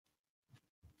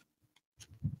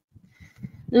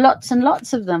Lots and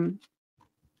lots of them.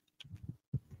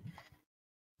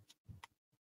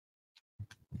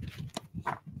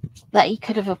 That he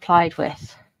could have applied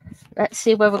with. Let's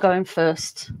see where we're going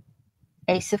first.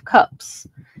 Ace of Cups.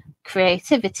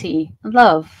 Creativity.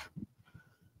 Love.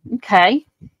 Okay.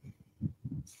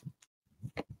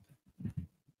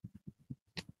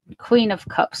 Queen of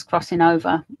Cups crossing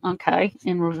over. Okay.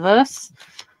 In reverse.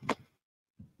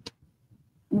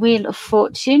 Wheel of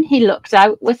Fortune. He looked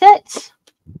out with it.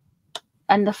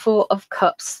 And the Four of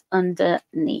Cups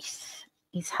underneath.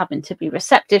 He's having to be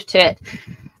receptive to it.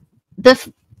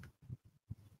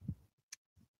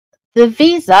 The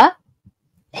visa,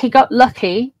 he got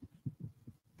lucky.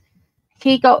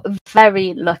 He got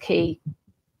very lucky,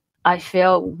 I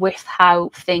feel, with how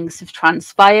things have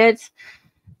transpired.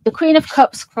 The Queen of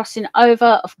Cups crossing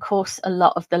over, of course, a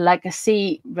lot of the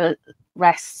legacy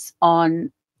rests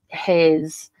on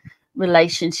his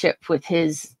relationship with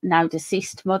his now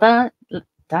deceased mother,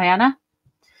 Diana.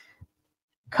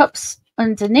 Cups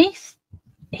underneath,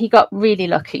 he got really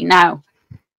lucky. Now,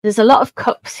 there's a lot of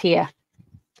cups here.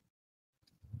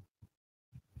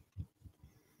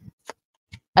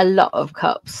 A lot of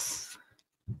cups.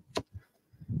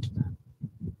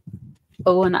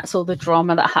 Oh, and that's all the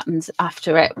drama that happens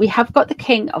after it. We have got the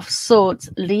King of Swords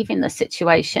leaving the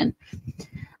situation.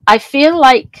 I feel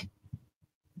like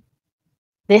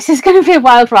this is going to be a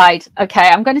wild ride. Okay,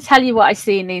 I'm going to tell you what I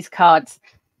see in these cards.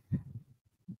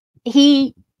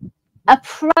 He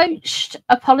approached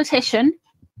a politician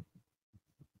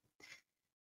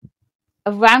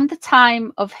around the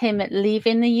time of him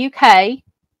leaving the UK.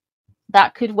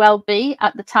 That could well be.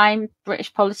 At the time,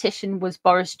 British politician was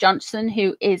Boris Johnson,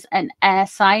 who is an air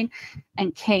sign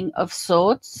and King of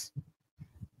Swords.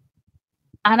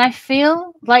 And I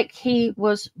feel like he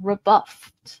was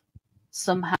rebuffed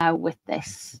somehow with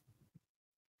this.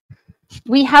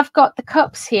 We have got the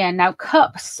cups here. Now,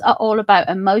 cups are all about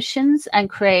emotions and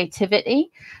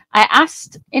creativity. I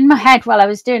asked in my head while I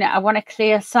was doing it, I want a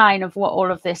clear sign of what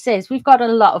all of this is. We've got a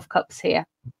lot of cups here.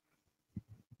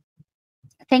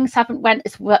 Things haven't went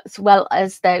as well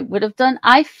as they would have done.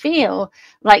 I feel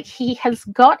like he has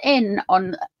got in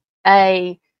on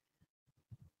a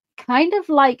kind of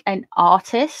like an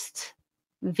artist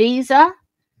visa,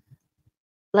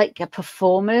 like a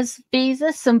performer's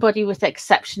visa, somebody with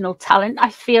exceptional talent. I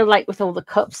feel like with all the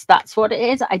cups, that's what it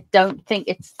is. I don't think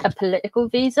it's a political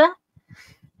visa.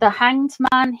 The Hanged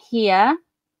Man here,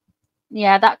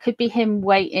 yeah, that could be him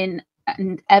waiting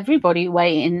and everybody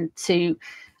waiting to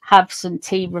have some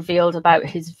tea revealed about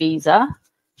his visa.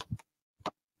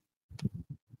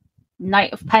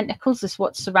 Knight of Pentacles is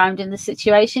what's surrounding the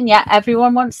situation. Yeah,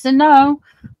 everyone wants to know,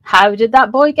 how did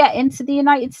that boy get into the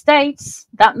United States?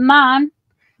 That man.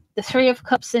 The Three of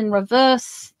Cups in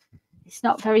reverse. He's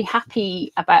not very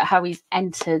happy about how he's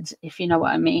entered, if you know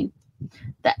what I mean.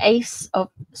 The Ace of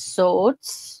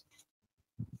Swords.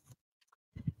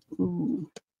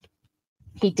 Ooh.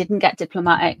 He didn't get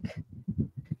diplomatic.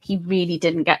 He really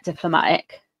didn't get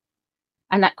diplomatic.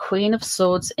 And that Queen of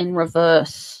Swords in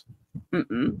reverse.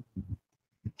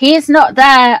 He is not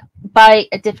there by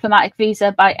a diplomatic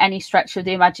visa by any stretch of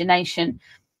the imagination.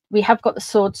 We have got the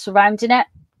swords surrounding it.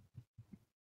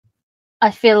 I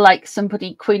feel like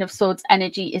somebody, Queen of Swords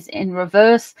energy is in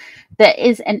reverse. There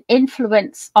is an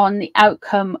influence on the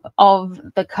outcome of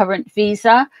the current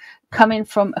visa coming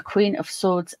from a Queen of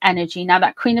Swords energy. Now,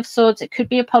 that Queen of Swords, it could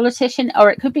be a politician,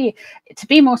 or it could be, to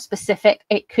be more specific,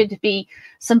 it could be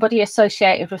somebody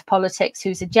associated with politics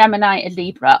who's a Gemini, a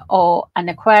Libra, or an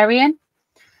Aquarian.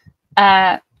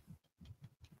 They're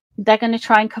going to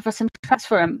try and cover some tracks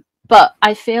for him. But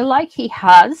I feel like he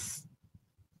has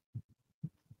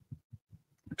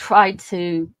tried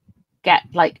to get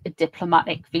like a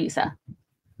diplomatic visa.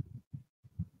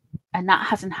 And that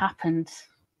hasn't happened.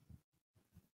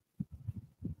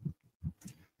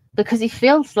 Because he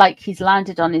feels like he's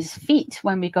landed on his feet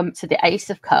when we come to the Ace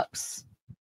of Cups.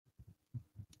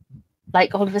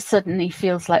 Like all of a sudden he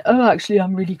feels like, oh, actually,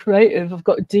 I'm really creative. I've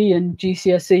got a D in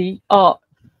GCSE art.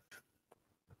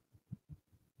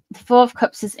 The Four of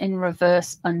Cups is in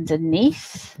reverse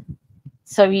underneath.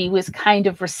 So he was kind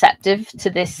of receptive to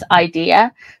this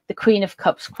idea. The Queen of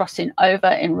Cups crossing over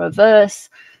in reverse.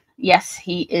 Yes,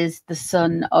 he is the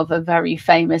son of a very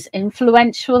famous,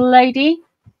 influential lady.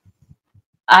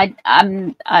 I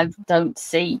don't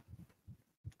see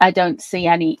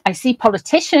any. I see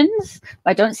politicians,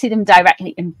 but I don't see them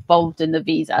directly involved in the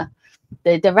visa.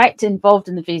 The direct involved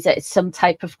in the visa is some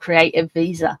type of creative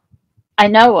visa. I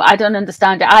know, I don't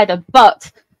understand it either,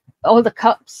 but all the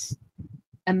cups,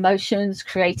 emotions,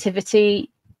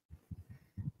 creativity.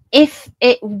 If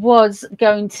it was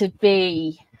going to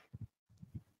be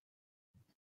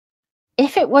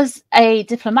If it was a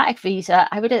diplomatic visa,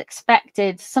 I would have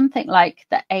expected something like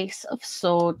the Ace of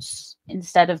Swords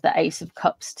instead of the Ace of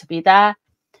Cups to be there.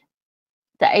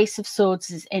 The Ace of Swords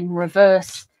is in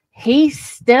reverse. He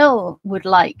still would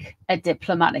like a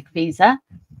diplomatic visa.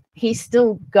 He's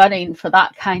still gunning for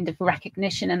that kind of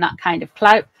recognition and that kind of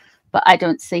clout, but I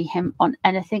don't see him on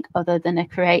anything other than a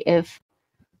creative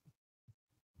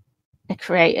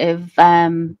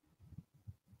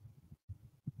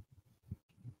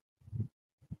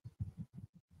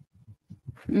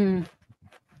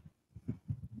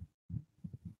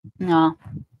no,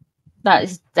 that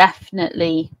is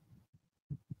definitely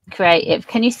creative.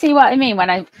 Can you see what I mean when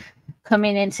I'm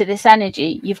coming into this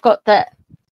energy? You've got the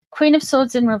Queen of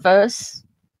Swords in reverse,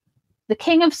 the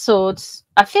King of Swords.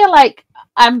 I feel like,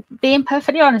 I'm being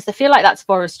perfectly honest, I feel like that's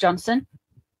Boris Johnson.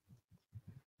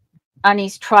 And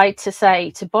he's tried to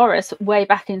say to Boris way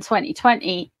back in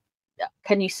 2020,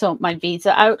 can you sort my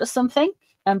visa out or something?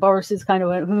 And Boris is kind of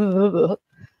went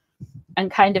and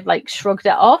kind of like shrugged it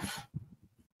off.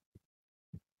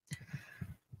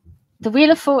 The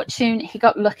Wheel of Fortune, he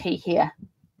got lucky here.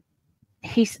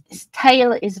 His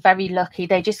tail is very lucky.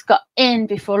 They just got in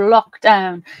before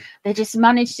lockdown. They just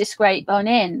managed to scrape on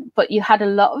in. But you had a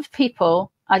lot of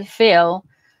people, I feel,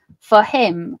 for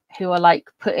him who are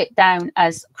like, put it down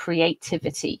as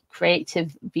creativity,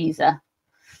 creative visa.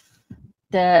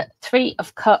 The Three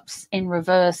of Cups in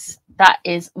reverse, that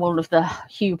is all of the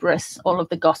hubris, all of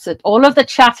the gossip, all of the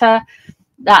chatter,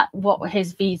 that what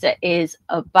his visa is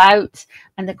about.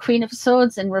 And the Queen of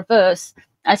Swords in reverse,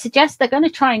 I suggest they're going to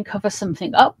try and cover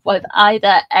something up with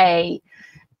either a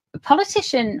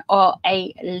politician or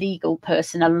a legal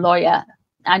person, a lawyer,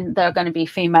 and they're going to be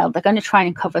female. They're going to try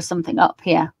and cover something up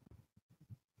here.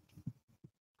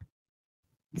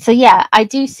 So yeah, I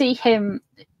do see him,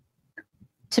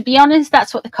 to be honest,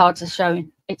 that's what the cards are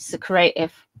showing. It's the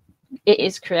creative. It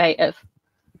is creative.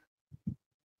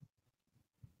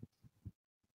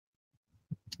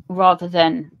 Rather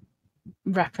than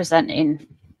representing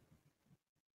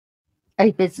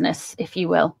a business, if you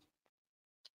will.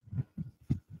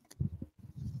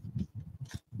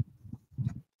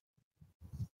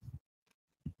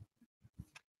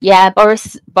 Yeah,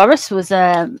 Boris was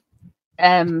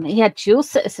he had dual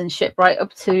citizenship right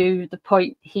up to the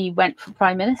point he went for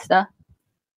Prime Minister.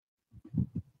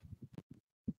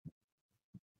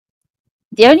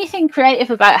 The only thing creative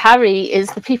about Harry is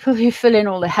the people who fill in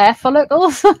all the hair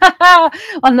follicles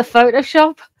on the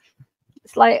Photoshop.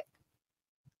 It's like,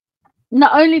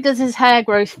 not only does his hair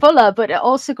grow fuller, but it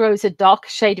also grows a dark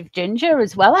shade of ginger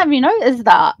as well. Have you noticed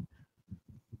that?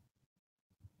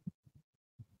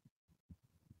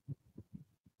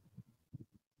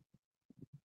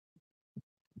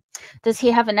 Does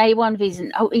he have an A1 visa?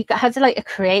 Oh, he has like a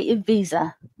creative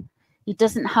visa. He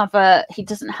doesn't have a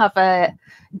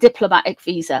diplomatic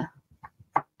visa,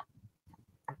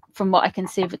 from what I can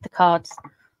see with the cards.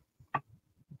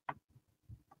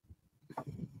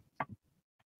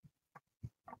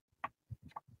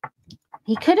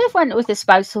 He could have went with a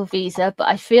spousal visa, but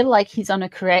I feel like he's on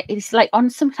he's like on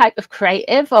some type of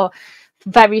creative or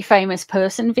very famous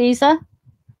person visa.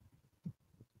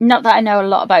 Not that I know a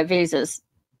lot about visas,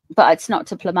 but it's not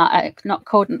diplomatic, not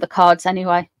according to the cards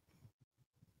anyway.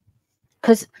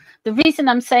 Because the reason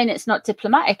I'm saying it's not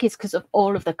diplomatic is because of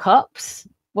all of the cups.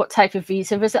 What type of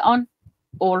visa is it on?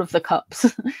 All of the cups.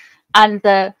 And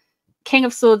the King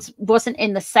of Swords wasn't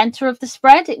in the center of the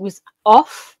spread. It was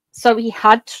off. So he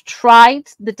had tried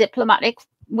the diplomatic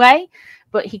way,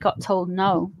 but he got told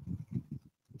no.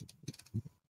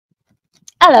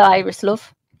 Hello, Iris,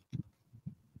 love.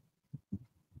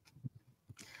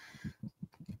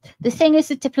 The thing is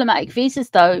with diplomatic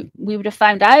visas, though, we would have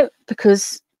found out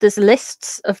because there's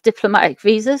lists of diplomatic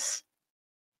visas.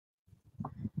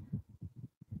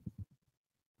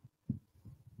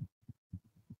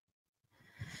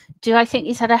 Do I think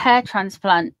he's had a hair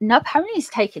transplant? No, apparently he's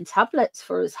taking tablets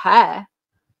for his hair.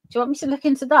 Do you want me to look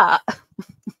into that?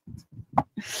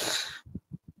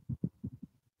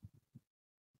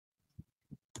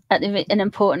 An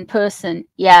important person.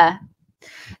 Yeah.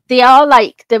 They are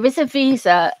like, there is a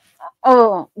visa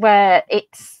where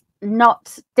it's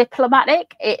not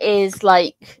diplomatic. It is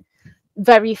like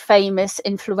very famous,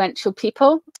 influential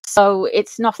people. So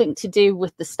it's nothing to do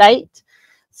with the state.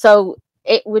 So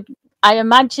it would, I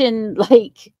imagine,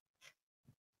 like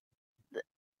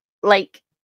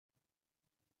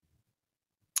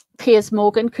Piers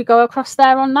Morgan could go across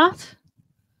there on that.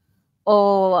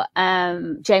 Or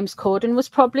James Corden was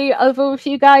probably over with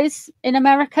you guys in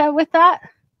America with that.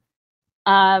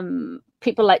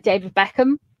 People like David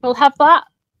Beckham will have that.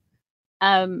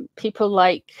 People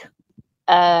like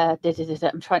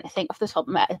I'm trying to think off the top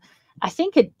of my head. I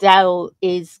think Adele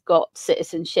is got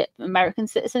citizenship, American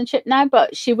citizenship now,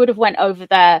 but she would have went over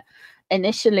there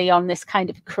initially on this kind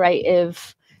of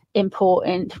creative,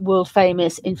 important, world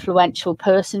famous, influential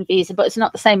person visa. But it's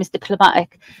not the same as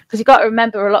diplomatic, because you've got to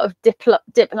remember a lot of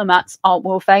diplomats aren't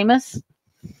world famous.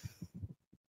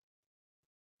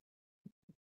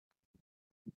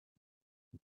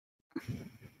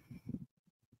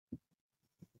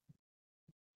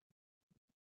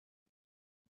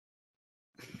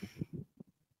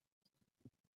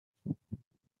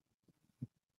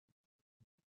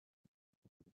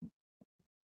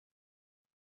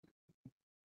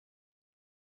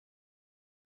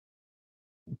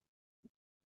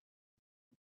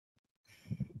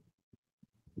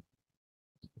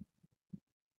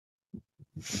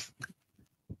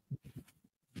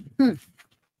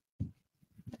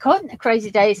 According to Crazy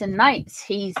Days and Nights,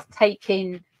 he's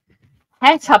taking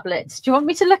hair tablets. Do you want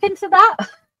me to look into that?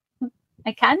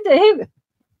 I can do.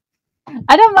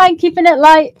 I don't mind keeping it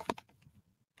light.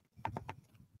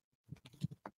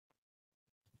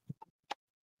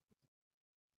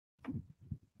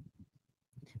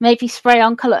 Maybe spray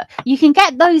on color. You can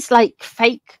get those like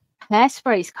fake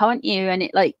hairsprays, can't you? And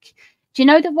it like, do you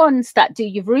know the ones that do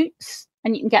your roots,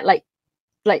 and you can get like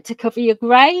to cover your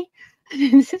grey?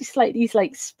 It's just like these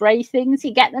like spray things.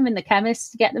 You get them in the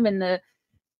chemist, you get them in the